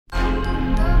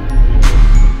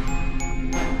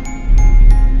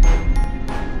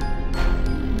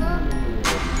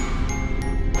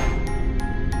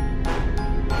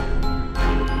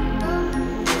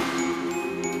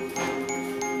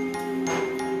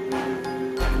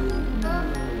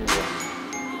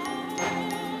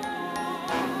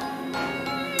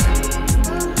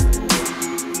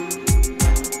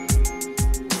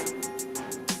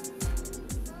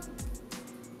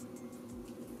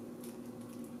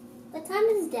What time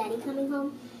is Daddy coming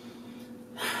home?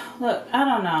 Look, I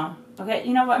don't know. Okay,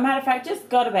 you know what? Matter of fact, just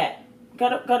go to bed. Go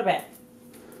to bed.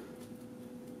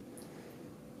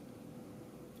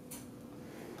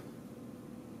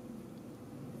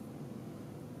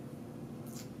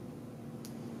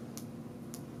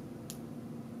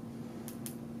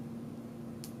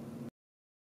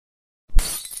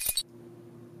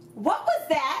 What was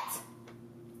that?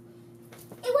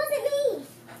 It wasn't me.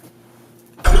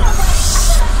 You know what?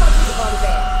 I told you to go to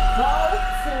bed. Go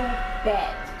to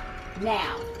bed.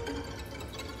 Now.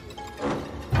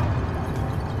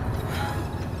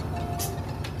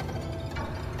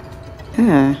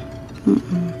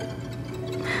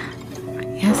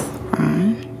 Yes,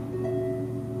 Ron.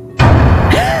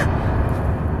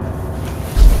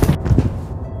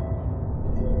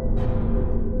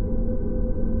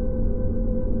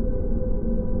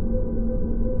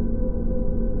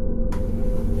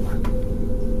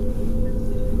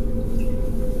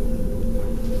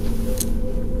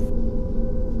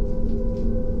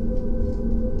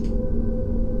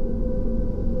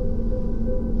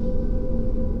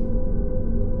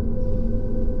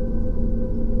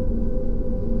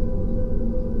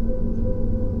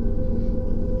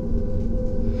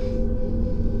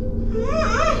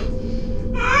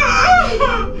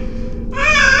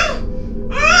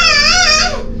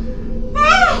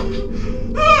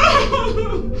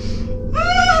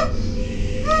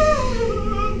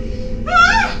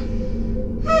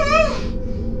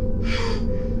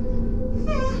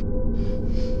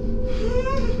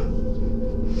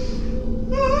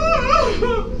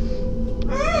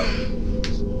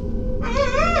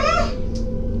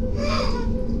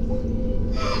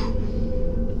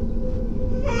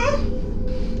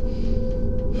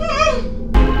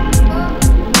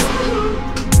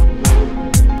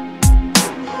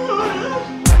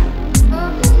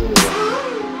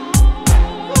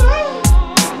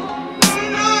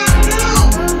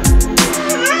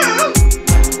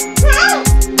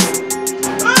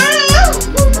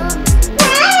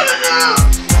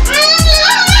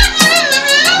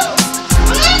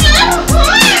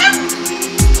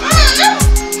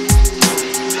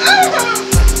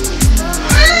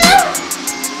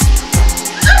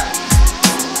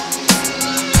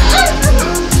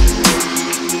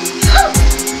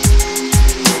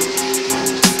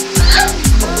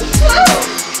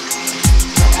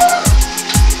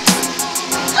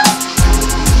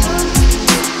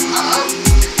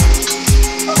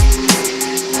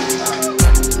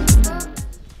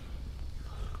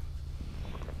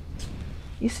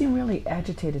 You seem really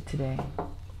agitated today. Do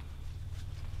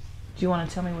you want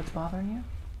to tell me what's bothering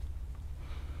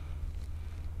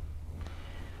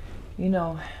you? You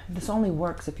know, this only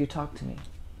works if you talk to me.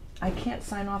 I can't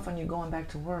sign off on you going back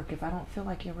to work if I don't feel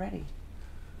like you're ready.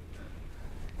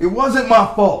 It wasn't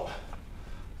my fault.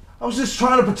 I was just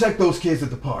trying to protect those kids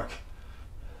at the park.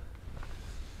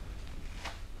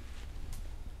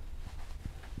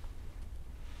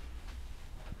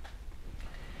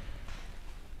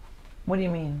 What do you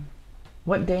mean?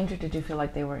 What danger did you feel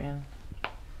like they were in?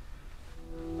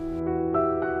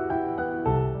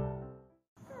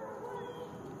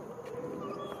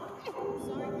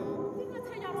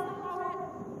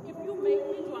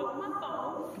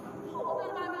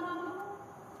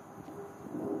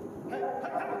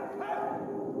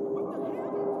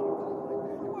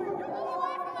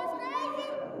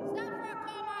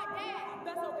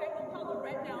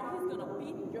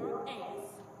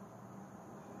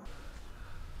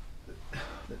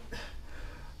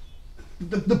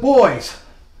 The boys,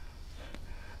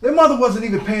 their mother wasn't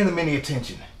even paying them any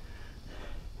attention.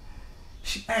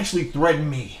 She actually threatened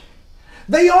me.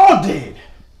 They all did.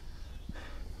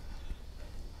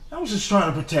 I was just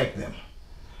trying to protect them.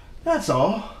 That's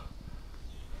all.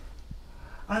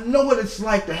 I know what it's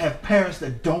like to have parents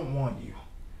that don't want you.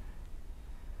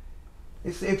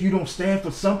 They say if you don't stand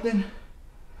for something,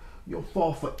 you'll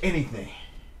fall for anything.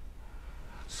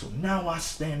 So now I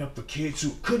stand up for kids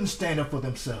who couldn't stand up for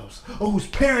themselves, or whose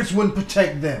parents wouldn't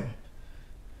protect them.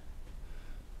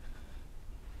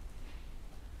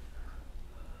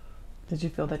 Did you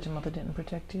feel that your mother didn't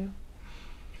protect you?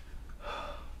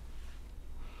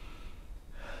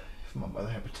 If my mother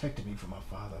had protected me from my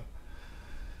father,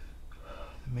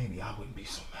 then maybe I wouldn't be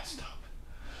so messed up.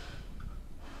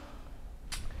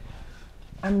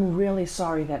 I'm really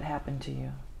sorry that happened to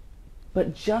you.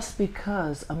 But just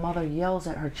because a mother yells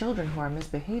at her children who are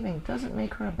misbehaving doesn't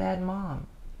make her a bad mom.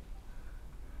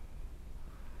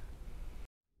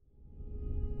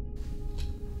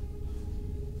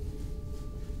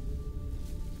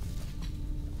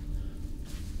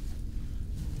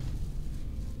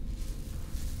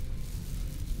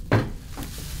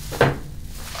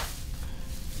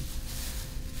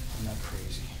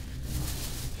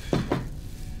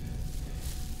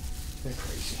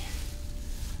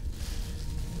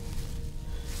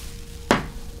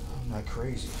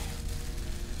 crazy.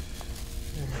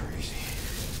 They're crazy.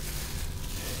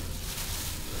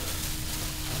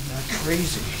 I'm not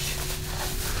crazy.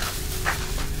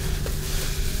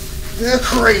 They're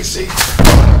crazy.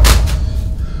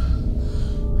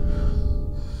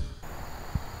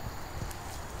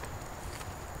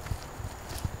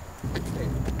 Hey,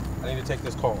 I need to take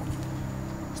this call.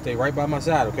 Stay right by my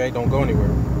side, okay? Don't go anywhere.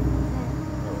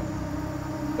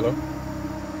 Hello?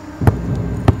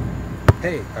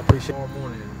 Hey, I appreciate tomorrow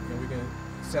morning, and we can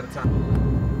set a time.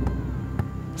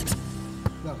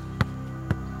 No.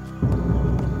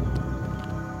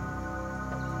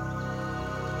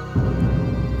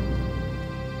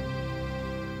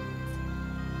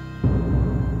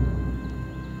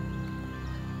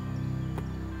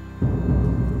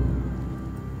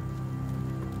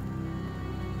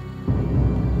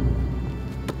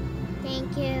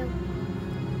 Thank you.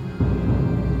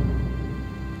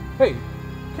 Hey,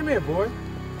 come here, boy.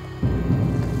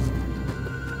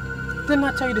 Didn't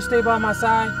I tell you to stay by my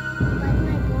side? But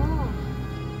my ball.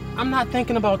 I'm not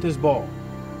thinking about this ball.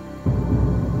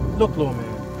 Look, little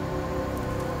man.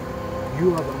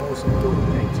 You are the most important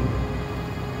thing to me.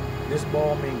 This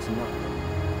ball means nothing.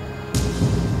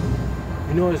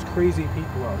 You know, there's crazy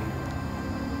people out here.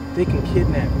 They can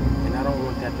kidnap you, and I don't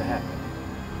want that to happen.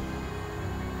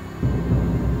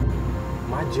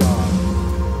 My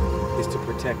job is to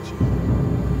protect you.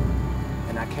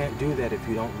 And I can't do that if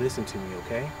you don't listen to me,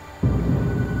 okay? I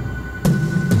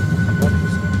love you,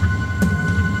 son.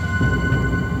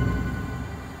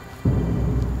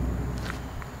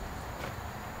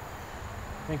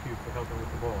 Thank you for helping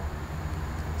with the ball.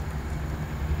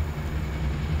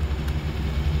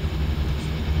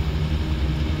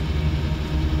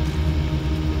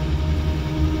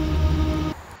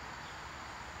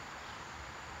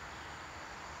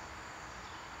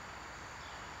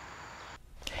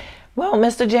 Well,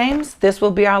 Mr. James, this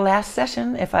will be our last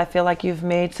session if I feel like you've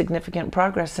made significant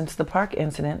progress since the park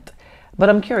incident. But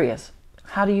I'm curious,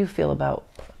 how do you feel about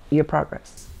your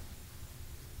progress?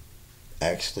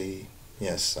 Actually,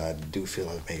 yes, I do feel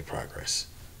I've made progress.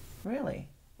 Really?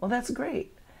 Well, that's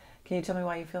great. Can you tell me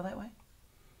why you feel that way?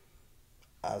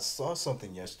 I saw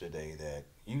something yesterday that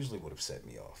usually would have set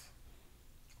me off.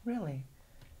 Really?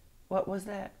 What was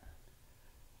that?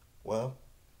 Well,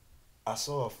 I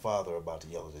saw a father about to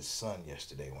yell at his son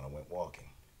yesterday when I went walking.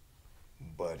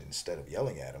 But instead of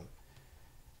yelling at him,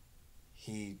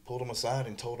 he pulled him aside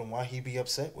and told him why he'd be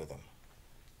upset with him.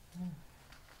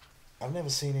 I've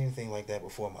never seen anything like that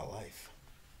before in my life.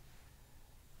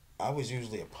 I was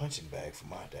usually a punching bag for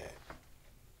my dad.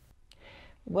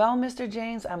 Well, Mr.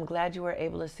 James, I'm glad you were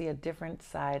able to see a different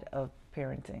side of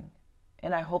parenting.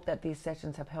 And I hope that these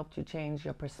sessions have helped you change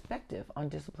your perspective on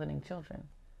disciplining children.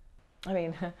 I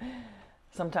mean,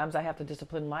 sometimes I have to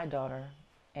discipline my daughter,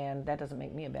 and that doesn't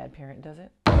make me a bad parent, does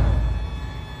it?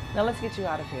 Now let's get you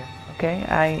out of here, okay?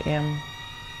 I am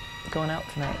going out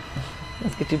tonight.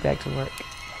 Let's get you back to work.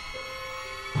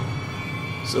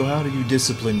 So how do you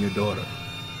discipline your daughter?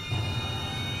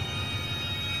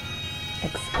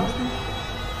 Excuse me?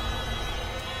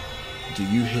 Do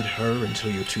you hit her until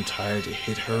you're too tired to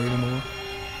hit her anymore?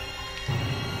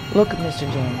 Look,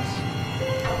 Mr. James,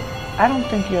 I don't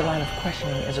think your line of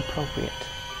questioning is appropriate.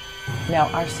 Now,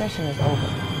 our session is over,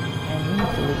 and you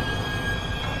need to leave.